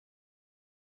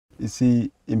you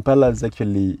see, Impalas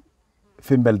actually,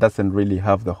 female doesn't really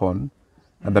have the horn,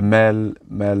 and the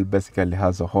male basically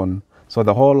has a horn. So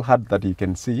the whole herd that you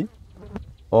can see,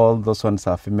 all those ones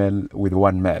are female with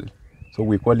one male. So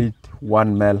we call it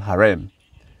one male harem.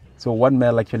 So one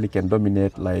male actually can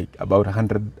dominate like about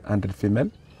 100 female,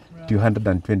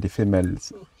 220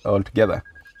 females altogether.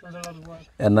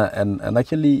 And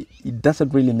actually, it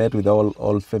doesn't really mate with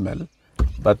all female,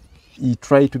 but he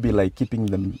try to be like keeping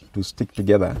them to stick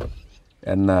together.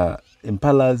 And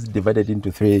Impalas divided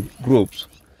into 3 groups.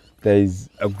 There is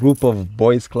a group of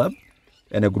boys club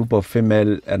and a group of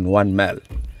female and one male.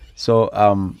 So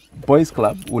boys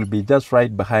club will be just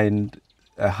right behind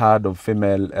a herd of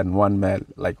female and one male,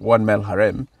 like one male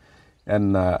harem.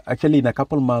 And actually in a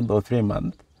couple months or 3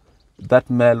 months, that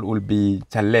male will be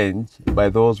challenged by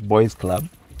those boys club.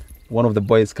 One of the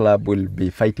boys club will be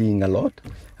fighting a lot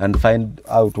and find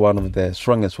out one of the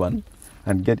strongest one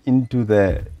and get into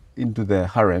the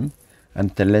harem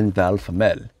and challenge the alpha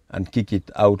male and kick it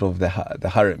out of the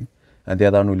harem. And the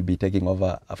other one will be taking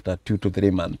over after 2 to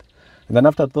 3 months. And then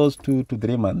after those 2 to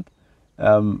 3 months,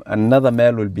 another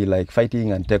male will be like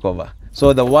fighting and take over.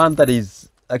 So the one that is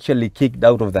actually kicked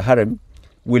out of the harem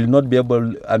will not be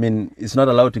able, I mean, is not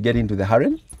allowed to get into the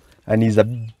harem, and is a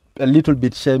little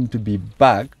bit ashamed to be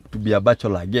back to be a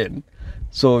bachelor again.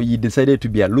 So he decided to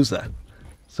be a loser.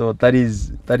 So that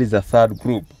is a third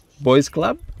group: boys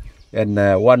club, and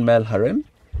one male harem,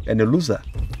 and a loser,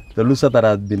 the loser that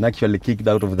has been actually kicked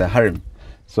out of the harem.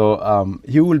 So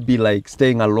he will be like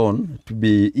staying alone to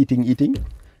be eating,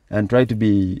 and try to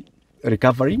be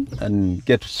recovering and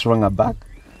get stronger back,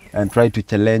 and try to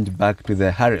challenge back to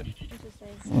the harem.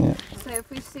 Yeah. So if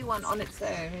we see one on its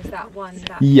own, is that one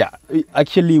that... Yeah,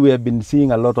 actually we have been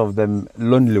seeing a lot of them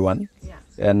lonely one. Yeah.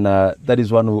 And that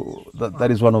is one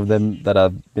that is one of them that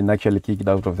have been actually kicked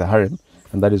out of the harem,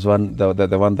 and that is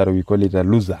the one that we call it a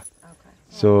loser. Okay.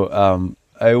 So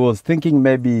I was thinking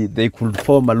maybe they could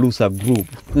form a loser group,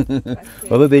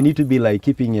 although they need to be like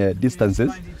keeping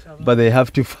distances, but they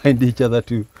have to find each other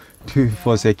to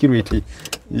for security.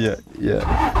 Yeah.